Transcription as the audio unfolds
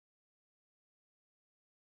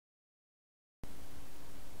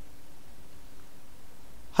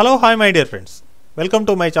Hello hi my dear friends, welcome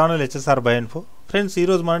to my channel Hsr Bioinfo. Friends,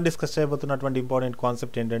 ఈరోజు మనం discuss చేయబోతున్నటువంటి important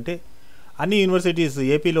concept ఏంటంటే అన్ని universities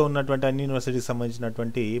ఏపీలో ఉన్నటువంటి అన్ని యూనివర్సిటీస్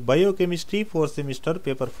సంబంధించినటువంటి బయోకెమిస్ట్రీ 4th సెమిస్టర్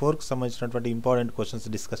పేపర్ 4కి సంబంధించినటువంటి ఇంపార్టెంట్ క్వశ్చన్స్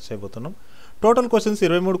డిస్కస్ చేయబోతున్నాం. టోటల్ క్వశ్చన్స్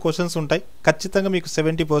 23 క్వశ్చన్స్ ఉంటాయి. ఖచ్చితంగా మీకు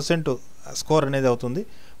 70% స్కోర్ అనేది అవుతుంది.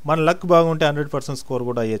 మన లక్ బాగుంటే 100% స్కోర్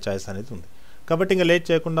కూడా అయ్యే ఛాయిస్ అనేది ఉంది. కాబట్టి ఇంకా లేట్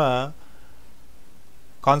చేయకుండా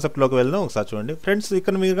కాన్సెప్ట్లోకి వెళ్దాం. ఒకసారి చూడండి ఫ్రెండ్స్,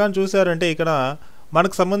 ఇక్కడ మీరు కానీ చూసారంటే ఇక్కడ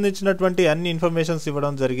మనకు సంబంధించినటువంటి అన్ని ఇన్ఫర్మేషన్స్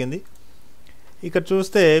ఇవ్వడం జరిగింది. ఇక్కడ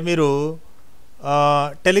చూస్తే మీరు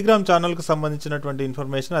టెలిగ్రామ్ ఛానల్కి సంబంధించినటువంటి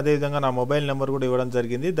ఇన్ఫర్మేషన్, అదేవిధంగా నా మొబైల్ నెంబర్ కూడా ఇవ్వడం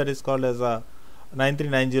జరిగింది. That is called as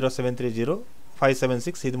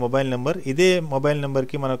 9390730576. ఇది మొబైల్ నెంబర్. ఇదే మొబైల్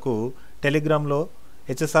నెంబర్కి మనకు టెలిగ్రామ్లో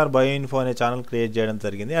Hsr Bioinfo అనే ఛానల్ క్రియేట్ చేయడం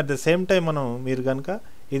జరిగింది. అట్ ద సేమ్ టైం మీరు కనుక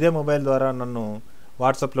ఇదే మొబైల్ ద్వారా నన్ను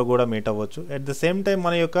వాట్సాప్లో కూడా మీట్ అవ్వచ్చు. అట్ ద సేమ్ టైం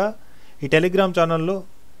మన యొక్క ఈ టెలిగ్రామ్ ఛానల్లో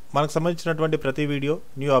మనకు సంబంధించినటువంటి ప్రతి వీడియో,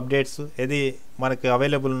 న్యూ అప్డేట్స్, ఏది మనకి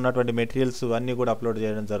అవైలబుల్ ఉన్నటువంటి మెటీరియల్స్ అన్నీ కూడా అప్లోడ్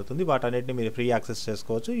చేయడం జరుగుతుంది. వాటన్నిటిని మీరు ఫ్రీ యాక్సెస్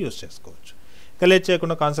చేసుకోవచ్చు, యూస్ చేసుకోవచ్చు. ఇక లేట్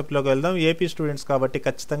చేయకుండా కాన్సెప్ట్లోకి వెళ్దాం. ఏపీ స్టూడెంట్స్ కాబట్టి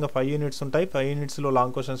ఖచ్చితంగా 5 యూనిట్స్ ఉంటాయి. 5 యూనిట్స్లో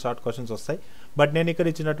లాంగ్ క్వశ్చన్స్, షార్ట్ క్వశ్చన్స్ వస్తాయి. బట్ నేను ఇక్కడ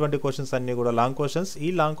ఇచ్చినటువంటి క్వశ్చన్స్ అన్నీ కూడా లాంగ్ క్వశ్చన్స్. ఈ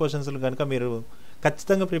లాంగ్ క్వశ్చన్స్లు కనుక మీరు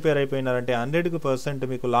ఖచ్చితంగా ప్రిపేర్ అయిపోయినారంటే 100%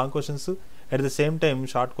 మీకు long questions at the same time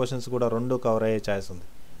short questions కూడా రెండు కవర్ అయ్యే ఛాయిస్ ఉంది.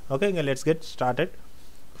 ఓకే, ఇంకా లెట్స్ గెట్ స్టార్టెడ్.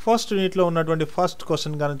 ఫస్ట్ యూనిట్లో ఉన్నటువంటి ఫస్ట్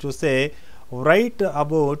క్వశ్చన్ కానీ చూస్తే, write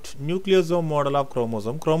about nucleosome model of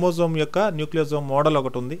chromosome. Chromosome యొక్క న్యూక్లియోజోమ్ మోడల్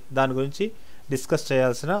ఒకటి ఉంది, దాని గురించి డిస్కస్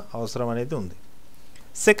చేయాల్సిన అవసరం అనేది ఉంది.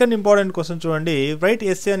 సెకండ్ ఇంపార్టెంట్ క్వశ్చన్ చూడండి, right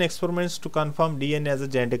essay and experiments to confirm DNA as a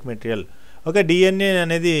genetic material. Okay, DNA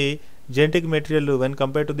అనేది genetic material when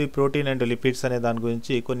compare to the protein and lipids అనే దాని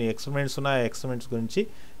గురించి కొన్ని ఎక్స్పెరిమెంట్స్ ఉన్నాయి. ఆ ఎక్స్పెరిమెంట్స్ గురించి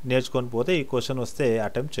నేర్చుకొని పోతే ఈ క్వశ్చన్ వస్తే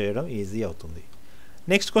అటెంప్ట్ చేయడం ఈజీ అవుతుంది.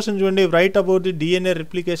 నెక్స్ట్ క్వశ్చన్ చూడండి, write about the DNA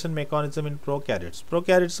replication mechanism in ప్రోక్యారియోట్స్.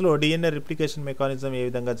 ప్రోక్యారియోట్స్లో DNA replication mechanism ఏ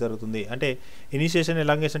విధంగా జరుగుతుంది అంటే ఇనిషియేషన్,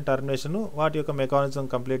 ఎలాంగేషన్, టర్మినేషన్, వాటి యొక్క మెకానిజం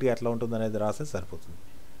కంప్లీట్గా ఎట్లా ఉంటుంది అనేది రాస్తే సరిపోతుంది.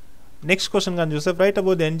 నెక్స్ట్ క్వశ్చన్ కానీ చూస్తే, write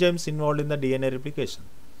about the enzymes involved in the DNA replication.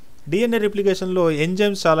 DNA రిప్లికేషన్లో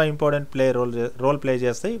enzymes చాలా ఇంపార్టెంట్ రోల్ ప్లే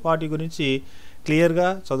చేస్తాయి. వాటి గురించి క్లియర్గా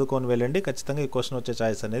చదువుకొని వెళ్ళండి. ఖచ్చితంగా ఈ క్వశ్చన్ వచ్చే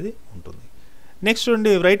ఛాయిస్ అనేది ఉంటుంది. నెక్స్ట్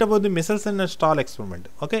చూడండి, write about the మిసెల్సన్ and stall experiment.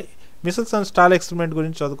 Okay, మిసెల్స్ and stall experiment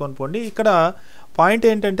గురించి చదువుకొని పోండి. ఇక్కడ పాయింట్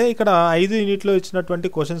ఏంటంటే, ఇక్కడ 5 యూనిట్లో ఇచ్చినటువంటి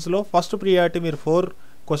క్వశ్చన్స్లో ఫస్ట్ ప్రియారిటీ మీరు 4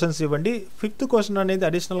 క్వశ్చన్స్ ఇవ్వండి. 5th క్వశ్చన్ అనేది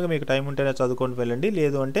అడిషనల్గా మీకు టైం ఉంటేనే చదువుకొని వెళ్ళండి,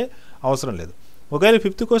 లేదు అంటే అవసరం లేదు. ఒకవేళ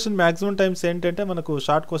 5th క్వశ్చన్ మ్యాక్సిమం టైమ్స్ ఏంటంటే మనకు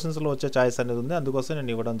షార్ట్ క్వశ్చన్స్లో వచ్చే ఛాయిస్ అనేది ఉంది, అందుకోసం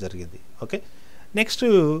నేను ఇవ్వడం జరిగింది. ఓకే, నెక్స్ట్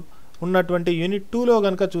ఉన్నటువంటి యూనిట్ 2లో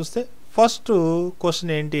కనుక చూస్తే ఫస్ట్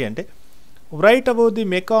క్వశ్చన్ ఏంటి అంటే, write about the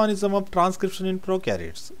mechanism of transcription in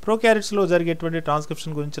ప్రోక్యారియోట్స్. ప్రోక్యారియోట్స్లో జరిగేటువంటి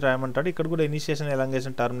ట్రాన్స్క్రిప్షన్ గురించి రాయమంటాడు. ఇక్కడ కూడా ఇనిషియేషన్,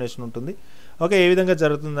 ఎలాంగేషన్, టర్మినేషన్ ఉంటుంది. ఓకే, ఏ విధంగా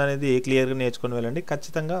జరుగుతుంది అనేది క్లియర్గా నేర్చుకొని వెళ్ళండి.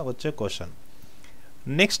 ఖచ్చితంగా వచ్చే క్వశ్చన్.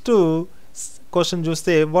 నెక్స్ట్ క్వశ్చన్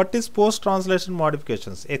చూస్తే, what is post translation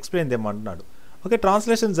modifications, explain them అంటున్నాడు. ఓకే,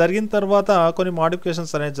 ట్రాన్స్లేషన్ జరిగిన తర్వాత కొన్ని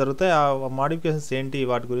మోడిఫికేషన్స్ అనేది జరుగుతాయి. ఆ మోడిఫికేషన్స్ ఏంటి,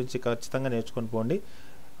 వాటి గురించి ఖచ్చితంగా నేర్చుకొని పోండి.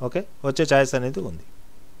 ఓకే, వచ్చే ఛాయిస్ అనేది ఉంది.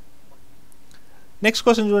 నెక్స్ట్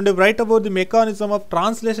క్వశ్చన్ చూడండి, write about the mechanism of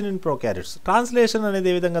translation in ప్రోక్యారియోట్స్. Translation అనేది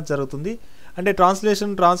ఏ విధంగా జరుగుతుంది అంటే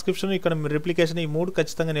ట్రాన్స్లేషన్, ట్రాన్స్క్రిప్షన్, ఇక్కడ రిప్లికేషన్, ఈ 3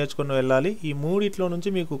 ఖచ్చితంగా నేర్చుకుని వెళ్ళాలి. ఈ 3 నుంచి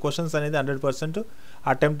మీకు క్వశ్చన్స్ అనేది 100%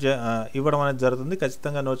 అటెంప్ట్ ఇవ్వడం అనేది జరుగుతుంది.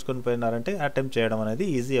 ఖచ్చితంగా నేర్చుకొని పోయినారంటే అటెంప్ట్ చేయడం అనేది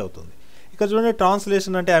ఈజీ అవుతుంది. ఇక్కడ చూడండి,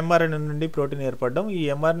 ట్రాన్స్లేషన్ అంటే ఎంఆర్ఎన్ఏ నుండి ప్రోటీన్ ఏర్పడడం. ఈ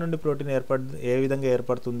ఎంఆర్ఎన్ఏ నుండి ప్రోటీన్ ఏ విధంగా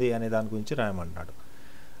ఏర్పడుతుంది అనే దాని గురించి రాయమంటున్నాడు.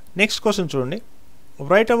 నెక్స్ట్ క్వశ్చన్ చూడండి,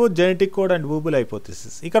 write about genetic code and వూబుల్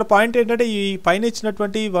hypothesis. ఇక్కడ పాయింట్ ఏంటంటే, ఈ పైన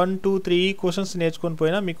ఇచ్చినటువంటి 1, 2, 3 క్వశ్చన్స్ నేర్చుకొని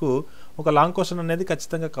పోయినా మీకు ఒక లాంగ్ క్వశ్చన్ అనేది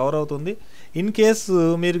ఖచ్చితంగా కవర్ అవుతుంది. ఇన్ కేసు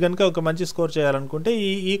మీరు కనుక ఒక మంచి స్కోర్ చేయాలనుకుంటే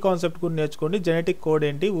ఈ కాన్సెప్ట్ కూడా నేర్చుకోండి. జెనెటిక్ కోడ్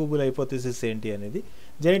ఏంటి, వూబుల్ హైపోథెసిస్ ఏంటి అనేది.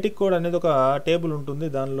 జెనెటిక్ కోడ్ అనేది ఒక టేబుల్ ఉంటుంది,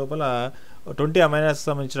 దాని లోపల 20 అమైనోస్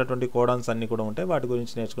సంబంధించినటువంటి కోడాన్స్ అన్నీ కూడా ఉంటాయి. వాటి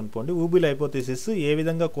గురించి నేర్చుకుని పోండి. వూబుల్ హైపోథెసిస్ ఏ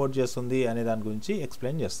విధంగా కోడ్ చేస్తుంది అనే దాని గురించి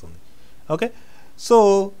ఎక్స్ప్లెయిన్ చేస్తుంది. ఓకే, సో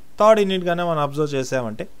థర్డ్ యూనిట్గానే మనం అబ్జర్వ్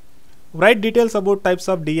చేసామంటే, right details about types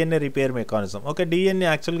of DNA repair mechanism. Okay, DNA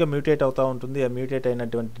యాక్చువల్గా మ్యూటేట్ అవుతూ ఉంటుంది. ఆ మ్యూటేట్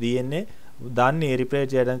అయినటువంటి డిఎన్ఏ దాన్ని రిపేర్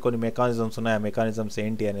చేయడానికి కొన్ని మెకానిజమ్స్ ఉన్నాయి. ఆ మెకానిజమ్స్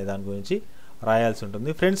ఏంటి అనే దాని గురించి రాయాల్సి ఉంటుంది.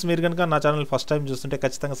 ఫ్రెండ్స్, మీరు కనుక నా ఛానల్ ఫస్ట్ టైం చూస్తుంటే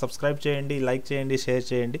ఖచ్చితంగా సబ్స్క్రైబ్ చేయండి, లైక్ చేయండి, షేర్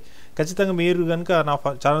చేయండి. ఖచ్చితంగా మీరు కనుక నా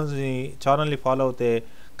ఛానల్ని ఫాలో అవుతే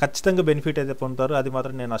ఖచ్చితంగా బెనిఫిట్ అయితే పొందుతారు. అది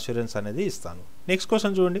మాత్రం నేను అష్యూరెన్స్ అనేది ఇస్తాను. నెక్స్ట్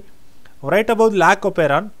క్వశ్చన్ చూడండి, రైట్ అబౌట్ ల్యాక్ ఆఫ్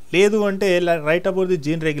ఎరాన్, లేదు అంటే write about the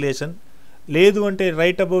gene regulation, లేదు అంటే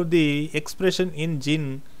write about the expression in gene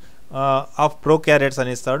of prokaryotes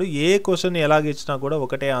అని ఇస్తాడు. ఏ క్వశ్చన్ ఎలాగ ఇచ్చినా కూడా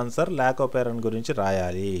ఒకటే ఆన్సర్, ల్యాక్ ఆఫ్ ఎరన్ గురించి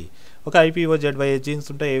రాయాలి. ఒక ఐపీఓ జెడ్వై జీన్స్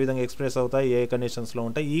ఉంటాయి, ఏ విధంగా ఎక్స్ప్రెస్ అవుతాయి, ఏ కండిషన్స్లో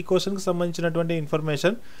ఉంటాయి. ఈ క్వశ్చన్కి సంబంధించినటువంటి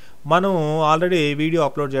ఇన్ఫర్మేషన్ మనం ఆల్రెడీ వీడియో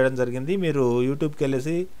అప్లోడ్ చేయడం జరిగింది. మీరు యూట్యూబ్కి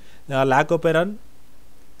వెళ్ళేసి lack of earned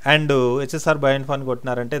and HSR బయోఇన్ఫో అని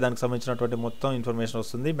కొట్టినారంటే దానికి సంబంధించినటువంటి మొత్తం ఇన్ఫర్మేషన్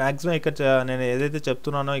వస్తుంది. మ్యాక్సిమం ఇక్కడ నేను ఏదైతే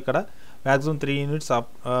చెప్తున్నానో ఇక్కడ మ్యాక్సిమం 3 యూనిట్స్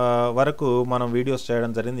వరకు మనం వీడియోస్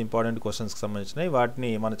చేయడం జరిగింది, ఇంపార్టెంట్ క్వశ్చన్స్కి సంబంధించినవి. వాటిని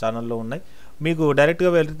మన ఛానల్లో ఉన్నాయి. మీకు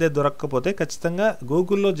డైరెక్ట్గా వెళ్తే దొరకకపోతే ఖచ్చితంగా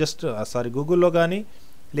గూగుల్లో కానీ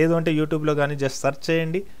లేదు అంటే యూట్యూబ్లో కానీ జస్ట్ సెర్చ్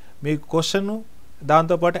చేయండి. మీకు క్వశ్చన్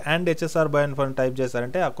దాంతోపాటు అండ్ హెచ్ఎస్ఆర్ బయోఇన్ఫో అని టైప్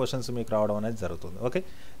చేశారంటే ఆ క్వశ్చన్స్ మీకు రావడం అనేది జరుగుతుంది. ఓకే,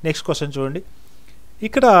 నెక్స్ట్ క్వశ్చన్ చూడండి.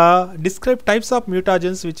 ఇక్కడ describe types of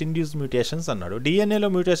mutagens which induce mutations అన్నాడు. డిఎన్ఏలో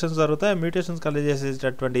మ్యూటేషన్స్ జరుగుతాయి. మ్యూటేషన్స్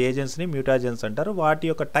కలిగజేసేటటువంటి ఏజెంట్స్ని మ్యూటాజెన్స్ అంటారు. వాటి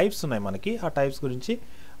యొక్క టైప్స్ ఉన్నాయి మనకి, ఆ టైప్స్ గురించి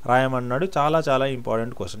రాయమన్నాడు. చాలా చాలా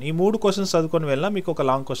ఇంపార్టెంట్ క్వశ్చన్. ఈ 3 క్వశ్చన్స్ చదువుకొని వెళ్ళినా మీకు ఒక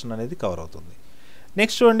లాంగ్ క్వశ్చన్ అనేది కవర్ అవుతుంది.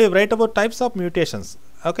 నెక్స్ట్ చూడండి, write about types of mutations.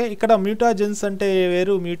 Okay, ఇక్కడ మ్యూటాజెన్స్ అంటే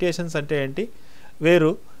వేరు, మ్యూటేషన్స్ అంటే ఏంటి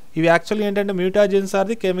వేరు. ఇవి యాక్చువల్గా ఏంటంటే mutagens are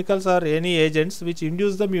the chemicals or any agents which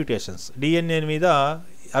induce the mutations. DNA మీద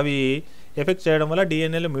అవి ఎఫెక్ట్ చేయడం వల్ల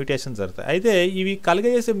డిఎన్ఏలో మ్యూటేషన్స్ జరుగుతాయి. అయితే ఇవి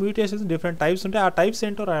కలిగజేసే మ్యూటేషన్స్ డిఫరెంట్ టైప్స్ ఉంటాయి. ఆ టైప్స్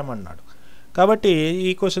ఏంటో రాయమన్నాడు. కాబట్టి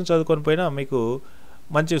ఈ క్వశ్చన్ చదువుకొని పోయినా మీకు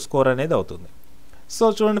మంచి స్కోర్ అనేది అవుతుంది. సో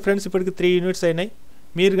చూడండి ఫ్రెండ్స్, ఇప్పటికి 3 యూనిట్స్ అయినాయి.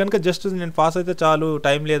 మీరు కనుక జస్ట్ నేను పాస్ అయితే చాలు,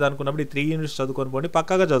 టైం లేదనుకున్నప్పుడు ఈ 3 యూనిట్స్ చదువుకొని పోండి,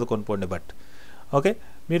 పక్కాగా చదువుకొని పోండి. బట్ ఓకే,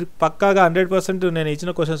 మీరు పక్కాగా 100% నేను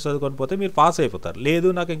ఇచ్చిన క్వశ్చన్స్ చదువుకొని పోతే మీరు పాస్ అయిపోతారు. లేదు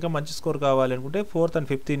నాకు ఇంకా మంచి స్కోర్ కావాలి అనుకుంటే 4th and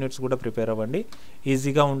 5th యూనిట్స్ కూడా ప్రిపేర్ అవ్వండి,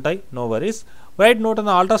 ఈజీగా ఉంటాయి, no worries. Right note on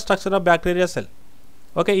the altar structure of bacteria cell.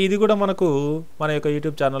 Okay, ఇది కూడా మనకు మన యొక్క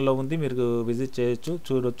యూట్యూబ్ ఛానల్లో ఉంది, మీరు విజిట్ చేయొచ్చు,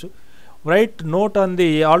 చూడొచ్చు. Right note on the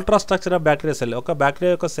ultra structure of bacteria cell. ఒక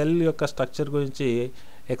బ్యాక్టీరియా యొక్క సెల్ యొక్క స్ట్రక్చర్ గురించి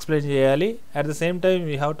ఎక్స్ప్లెయిన్ చేయాలి. At the same time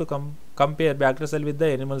we have to compare bacteria cell with the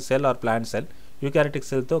Animal cell are plant cell. Eukaryotic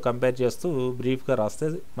సెల్తో compare చేస్తూ బ్రీఫ్గా రాస్తే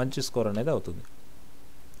మంచి score అనేది అవుతుంది.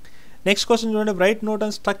 నెక్స్ట్ క్వశ్చన్ చూడండి, right note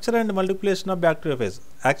on structure and multiplication of bacteriophage.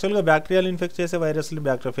 యాక్చువల్గా బ్యాక్టీరియాలు infect చేసే వైరస్లు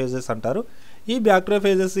బ్యాక్టీరియోఫేజెస్ అంటారు. ఈ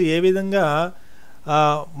బ్యాక్టీరియోఫేజెస్ ఏ విధంగా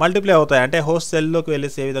మల్టిప్లై అవుతాయి అంటే హోస్ట్ సెల్లోకి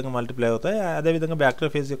వెళ్ళేసి ఏ విధంగా మల్టిప్లై అవుతాయి, అదేవిధంగా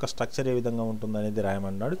బ్యాక్టీరియోఫేజ్ యొక్క స్ట్రక్చర్ ఏ విధంగా ఉంటుంది అనేది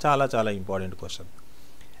రాయమన్నాడు. చాలా చాలా ఇంపార్టెంట్ క్వశ్చన్.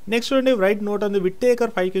 నెక్స్ట్ చూడండి, right note on the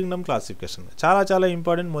Whittaker 5 Kingdom classification. చాలా చాలా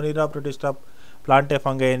ఇంపార్టెంట్. మొనిరా, ప్రొటిస్టా, ప్లాంటే,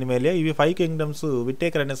 ఫంగై, ఎనిమేలియా, ఇవి 5 కింగ్డమ్స్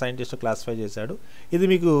విట్టేకర్ అనే సైంటిస్ట్ క్లాసిఫై చేశాడు. ఇది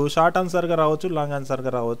మీకు షార్ట్ ఆన్సర్గా రావచ్చు, లాంగ్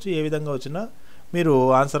ఆన్సర్గా రావచ్చు. ఏ విధంగా వచ్చినా మీరు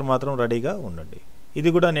ఆన్సర్ మాత్రం రెడీగా ఉండండి.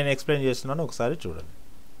 ఇది కూడా నేను ఎక్స్ప్లెయిన్ చేస్తున్నాను, ఒకసారి చూడండి.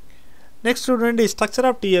 నెక్స్ట్ చూడండి, స్ట్రక్చర్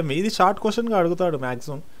ఆఫ్ టీఎంఈ. ఇది షార్ట్ క్వశ్చన్గా అడుగుతాడు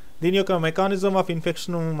మ్యాక్సిమం. దీని యొక్క మెకానిజం ఆఫ్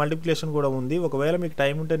ఇన్ఫెక్షన్, మల్టిప్లికేషన్ కూడా ఉంది. ఒకవేళ మీకు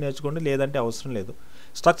టైం ఉంటే నేర్చుకోండి, లేదంటే అవసరం లేదు.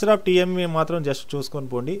 స్ట్రక్చర్ ఆఫ్ టీఎంఈ మాత్రం జస్ట్ చూసుకొని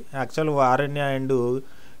పోండి. యాక్చువల్ ఆర్ఎన్ఏ అండ్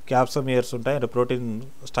క్యాప్సమియర్స్ ఉంటాయి, అంటే ప్రోటీన్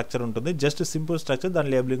స్ట్రక్చర్ ఉంటుంది. జస్ట్ సింపుల్ స్ట్రక్చర్, దాని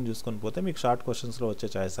లేబులింగ్ చూసుకొని పోతే మీకు షార్ట్ క్వశ్చన్స్లో వచ్చే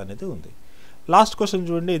ఛాయిస్ అనేది ఉంది. లాస్ట్ క్వశ్చన్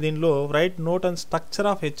చూడండి, దీనిలో right note and structure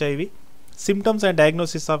of HIV, symptoms and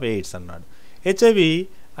diagnosis of AIDS అన్నాడు. హెచ్ఐవి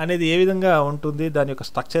అనేది ఏ విధంగా ఉంటుంది, దాని యొక్క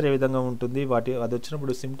స్ట్రక్చర్ ఏ విధంగా ఉంటుంది, అది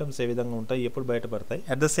వచ్చినప్పుడు సిమ్టమ్స్ ఏ విధంగా ఉంటాయి, ఎప్పుడు బయటపడతాయి,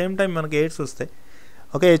 అట్ ద సేమ్ టైం మనకి ఎయిడ్స్ వస్తాయి.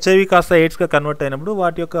 ఓకే, హెచ్ఐవి కాస్త ఎయిడ్స్గా కన్వర్ట్ అయినప్పుడు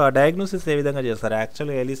వాటి యొక్క డయాగ్నోసిస్ ఏ విధంగా చేస్తారు.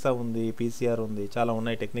 యాక్చువల్గా ఎలిసా ఉంది, పీసీఆర్ ఉంది, చాలా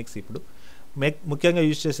ఉన్నాయి టెక్నిక్స్. ఇప్పుడు ముఖ్యంగా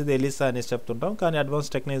యూజ్ చేసేది ఎలిసా అనేసి చెప్తుంటాం, కానీ అడ్వాన్స్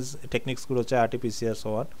టెక్నిక్స్ కూడా వచ్చాయి, ఆర్టీపీసీఆర్ సో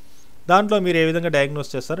ఆన్. దాంట్లో మీరు ఏ విధంగా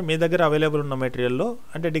డయాగ్నోస్ చేస్తారు, మీ దగ్గర అవైలబుల్ ఉన్న మెటీరియల్లో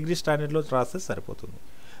అంటే డిగ్రీ స్టాండర్డ్లో రాస్తే సరిపోతుంది.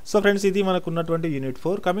 సో ఫ్రెండ్స్, ఇది మనకు ఉన్నటువంటి unit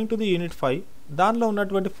 4. Coming to the unit 5, దానిలో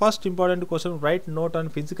ఉన్నటువంటి first important question, right note on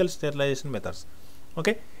physical sterilisation methods.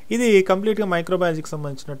 Okay, ఇది కంప్లీట్గా మైక్రోబయాలజీకి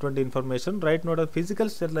సంబంధించినటువంటి information. Right note on physical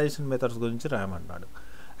sterilisation methods గురించి రాయమన్నాడు.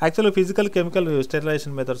 యాక్చువల్గా ఫిజికల్, కెమికల్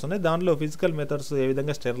స్టెరిలైజేషన్ మెథడ్స్ ఉన్నాయి. దానిలో ఫిజికల్ మెథడ్స్ ఏ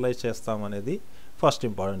విధంగా స్టెరిలైజ్ చేస్తాం అనేది ఫస్ట్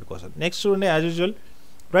ఇంపార్టెంట్ క్వశ్చన్. నెక్స్ట్ చూడండి, as usual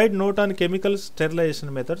right note on chemical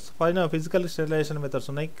sterilisation methods. పైన ఫిజికల్ స్టెరిలైజేషన్ మెథడ్స్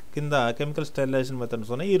ఉన్నాయి, కింద కెమికల్ స్టెరిలైజేషన్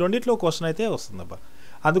మెథడ్స్ ఉన్నాయి. ఈ రెండిట్లో క్వశ్చన్ అయితే వస్తుందబ్బా,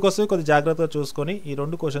 అందుకోసమే కొద్దిగా జాగ్రత్తగా చూసుకొని ఈ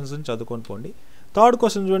 2 క్వశ్చన్స్ చదువుకొని పోండి. థర్డ్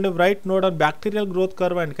క్వశ్చన్ చూడండి, right note on bacterial growth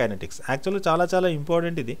curve and kinetics. యాక్చువల్గా చాలా చాలా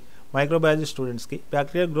ఇంపార్టెంట్ ఇది మైక్రోబయాలజీ స్టూడెంట్స్కి.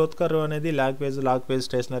 బ్యాక్టీరియల్ గ్రోత్ కర్వ్ అనేది log phase,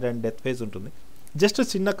 stationery and death phase ఉంటుంది. జస్ట్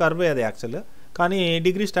చిన్న కర్వే అది యాక్చువల్గా, కానీ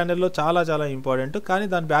డిగ్రీ స్టాండర్డ్లో చాలా చాలా ఇంపార్టెంట్. కానీ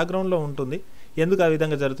దాని బ్యాక్గ్రౌండ్లో ఉంటుంది, ఎందుకు ఆ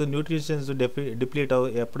విధంగా జరుగుతుంది, న్యూట్రిషన్స్ డిప్లీట్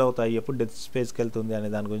ఎప్పుడు అవుతాయి, ఎప్పుడు డెత్ స్పేస్కి వెళ్తుంది అనే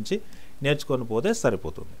దాని గురించి నేర్చుకొని పోతే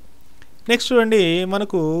సరిపోతుంది. నెక్స్ట్ చూడండి,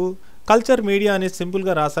 మనకు కల్చర్ మీడియా అనేది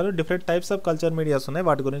సింపుల్గా రాశారు. Different types of culture medias ఉన్నాయి,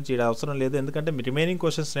 వాటి గురించి ఇక్కడ అవసరం లేదు, ఎందుకంటే రిమైనింగ్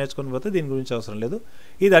క్వశ్చన్స్ నేర్చుకొని పోతే దీని గురించి అవసరం లేదు.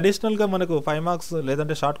 ఇది అడిషనల్గా మనకు 5 మార్క్స్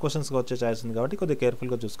లేదంటే షార్ట్ క్వశ్చన్స్గా వచ్చే ఛాయిస్ ఉంది, కాబట్టి కొద్దిగా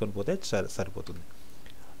కేర్ఫుల్గా చూసుకొని పోతే సరిపోతుంది.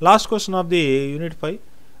 Last question of the unit 5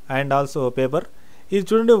 and also paper. ఇది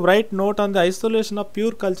చూడండి, right note on the isolation of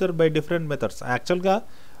pure culture by different methods. యాక్చువల్గా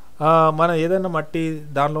మనం ఏదైనా మట్టి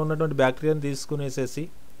దానిలో ఉన్నటువంటి బ్యాక్టీరియాని తీసుకునేసేసి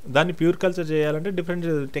దాన్ని ప్యూర్ కల్చర్ చేయాలంటే డిఫరెంట్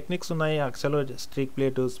టెక్నిక్స్ ఉన్నాయి. యాక్చువల్గా streak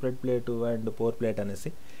plate, spread plate and pour plate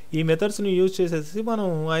అనేసి ఈ మెథడ్స్ని యూజ్ చేసేసి మనం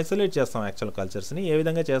ఐసోలేట్ చేస్తాం యాక్చువల్ కల్చర్స్ని. ఏ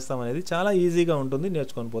విధంగా చేస్తాం అనేది చాలా ఈజీగా ఉంటుంది,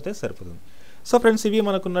 నేర్చుకొని పోతే సరిపోతుంది. సో ఫ్రెండ్స్, ఇవి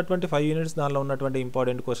మనకు ఉన్నటువంటి 5 యూనిట్స్, దానిలో ఉన్నటువంటి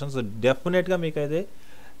ఇంపార్టెంట్ క్వశ్చన్స్. డెఫినెట్గా మీకు అయితే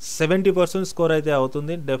 70% స్కోర్ అయితే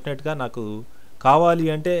అవుతుంది. డెఫినెట్గా నాకు కావాలి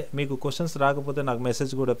అంటే మీకు క్వశ్చన్స్ రాకపోతే నాకు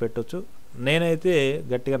మెసేజ్ కూడా పెట్టొచ్చు, నేనైతే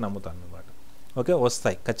గట్టిగా నమ్ముతాను అనమాట. ఓకే,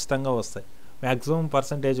 వస్తాయి, ఖచ్చితంగా వస్తాయి. మ్యాక్సిమం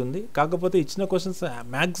పర్సంటేజ్ ఉంది. కాకపోతే ఇచ్చిన క్వశ్చన్స్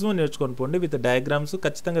మ్యాక్సిమం నేర్చుకొని పోండి విత్ డయాగ్రామ్స్.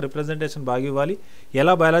 ఖచ్చితంగా రిప్రజెంటేషన్ బాగా ఇవ్వాలి.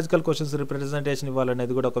 ఎలా బయాలజికల్ క్వశ్చన్స్ రిప్రజెంటేషన్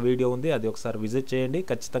ఇవ్వాలనేది కూడా ఒక వీడియో ఉంది, అది ఒకసారి విజిట్ చేయండి.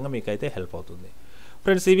 ఖచ్చితంగా మీకు అయితే హెల్ప్ అవుతుంది.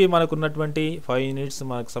 ఫ్రెండ్స్, ఇవి మనకు ఉన్నటువంటి 5 యూనిట్స్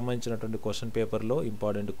మనకు సంబంధించినటువంటి క్వశ్చన్ పేపర్లో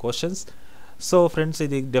ఇంపార్టెంట్ క్వశ్చన్స్. సో ఫ్రెండ్స్,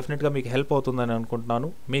 ఇది డెఫినెట్గా మీకు హెల్ప్ అవుతుందని అనుకుంటున్నాను.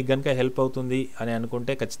 మీకు కనుక హెల్ప్ అవుతుంది అని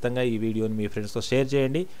అనుకుంటే ఖచ్చితంగా ఈ వీడియోని మీ ఫ్రెండ్స్తో షేర్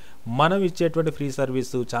చేయండి. మనం ఇచ్చేటువంటి ఫ్రీ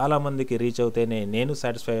సర్వీసు చాలామందికి రీచ్ అవుతేనే నేను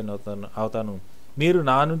సాటిస్ఫై అవుతాను. మీరు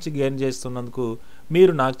నా నుంచి గెయిన్ చేస్తున్నందుకు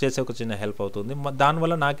మీరు నాకు చేసే ఒక చిన్న హెల్ప్ అవుతుంది.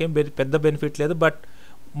 దానివల్ల నాకేం పెద్ద బెనిఫిట్ లేదు, బట్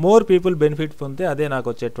మోర్ పీపుల్ బెనిఫిట్ పొందితే అదే నాకు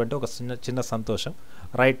వచ్చేటువంటి ఒక చిన్న సంతోషం.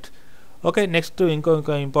 రైట్, ఓకే, నెక్స్ట్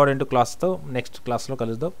ఇంకో ఇంపార్టెంట్ క్లాస్తో నెక్స్ట్ క్లాస్లో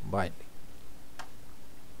కలుద్దాం. బాయ్ అండి.